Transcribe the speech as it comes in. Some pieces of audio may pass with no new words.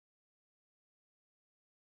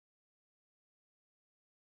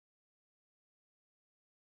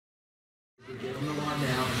on the line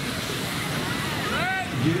now.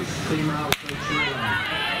 Youth female beach relay.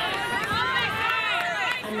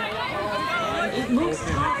 It looks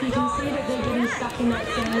tough. You can see that they're getting stuck in that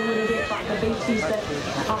sand a little bit, but the beaches that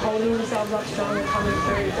are holding themselves up strong and coming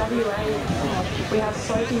through. WA, we have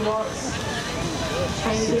Sophie Watts.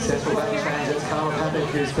 Successful back transits. Carla Papick,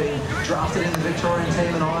 who's been drafted in the Victorian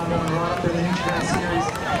team and Ironman right up in the Interstate series.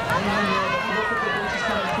 And then look at the beaches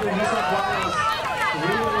coming through. New South Wales,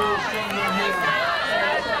 really strong down here.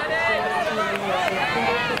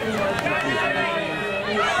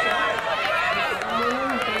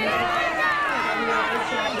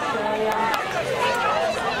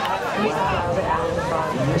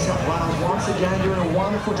 New South Wales once again doing a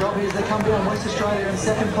wonderful job here as they come down. West Australia in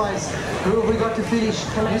second place. Who have we got to finish?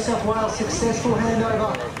 New South Wales successful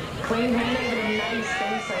handover. Clean handover to Maddie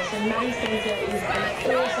Spencer. So Maddie Spencer is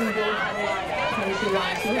an awesome build highlight when she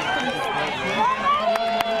runs. She looks pretty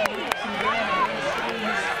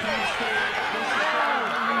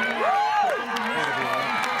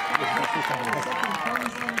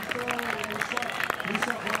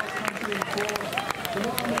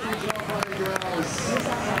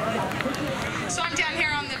So I'm down here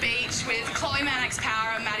on the beach with Chloe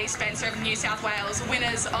Mannix-Power and Maddie Spencer of New South Wales,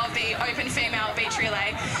 winners of the Open Female Beach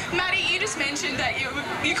Relay. Maddie, you just mentioned that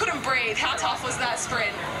you couldn't breathe. How tough was that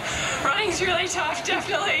sprint? Running's really tough.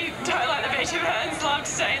 Definitely don't like the beach. It hurts. Love to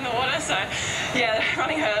stay in the water. So yeah,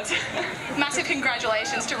 running hurts. Massive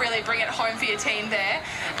congratulations to really bring it home for your team there.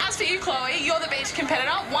 As for you, Chloe, you're the beach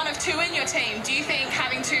competitor, one of two in your team. Do you think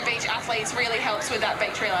having two beach athletes really helps with that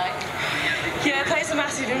beach relay? Yeah, it plays a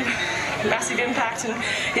massive impact, and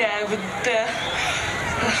yeah, with the.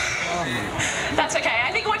 That's okay.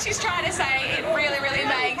 I think what she's trying to say, it really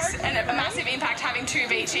makes a massive impact having two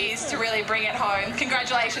beachies to really bring it home.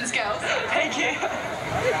 Congratulations, girls. Thank you.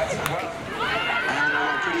 And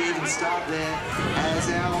a pretty even start there as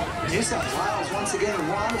our New South Wales once again a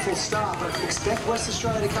wonderful start, but expect West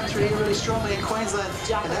Australia to come through here really strongly in Queensland,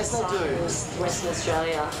 and as they do, Western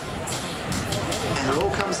Australia. and it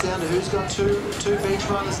all comes down to who's got two beach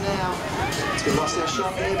runners now. We lost our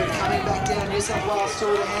shot there, but coming back down, New South Wales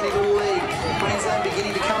still with a handy little lead. Queensland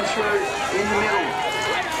beginning to come through in the middle.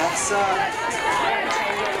 That's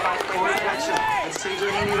Corey Thatcher. That's TJ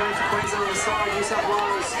Handy running for Queensland on the side. New South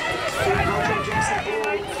Wales doing a great job drinks that ball.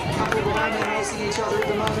 A couple of linemen racing each other at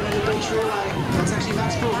the moment in the beach relay. That's actually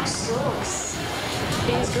Max Brooks.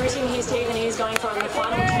 He's gritting his teeth and he's going for the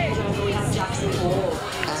final changeover. We have Jackson Hall.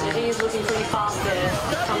 So he's looking pretty fast there,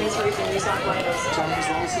 coming through for New South Wales. James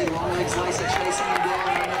Lacey, long legs Lacey chasing him down.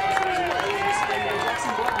 And now he's away in the spin. Jackson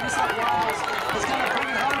Hall, New South Wales is going to bring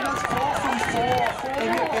it home. That's 4 from 4 in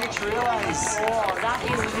the beach relays. That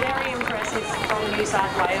is very impressive from New South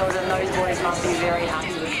Wales, and those boys must be very happy.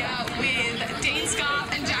 Here with Dean Scarf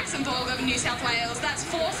and Jackson Borg of New South Wales. That's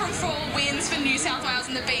 4 from 4 wins for New South Wales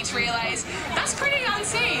in the beach relays. That's pretty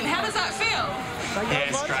unseen. How does that feel?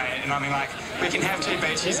 Yeah, it's great, and I mean, like, we can have two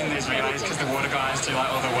beaches in these relays because the water guys do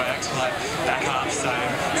like all the work to like back up, so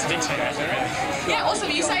it's a big team effort, really. Yeah,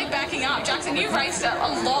 awesome. You say backing up. Jackson, you raced a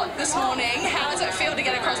lot this morning. How does it feel to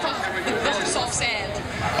get across the soft sand?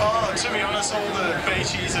 Oh, to be honest, all the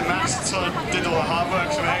beaches and Max sort of did all the hard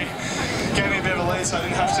work for me. Gave me a bit of a lead so I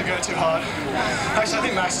didn't have to go too hard. Actually, I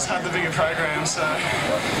think Max has had the bigger program, so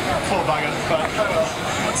poor bugger, but oh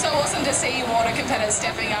well. So awesome to see water competitors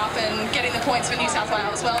stepping up and getting the points for New South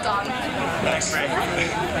Wales. Well done. Thanks, Bree.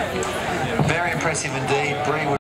 Very impressive indeed. Bree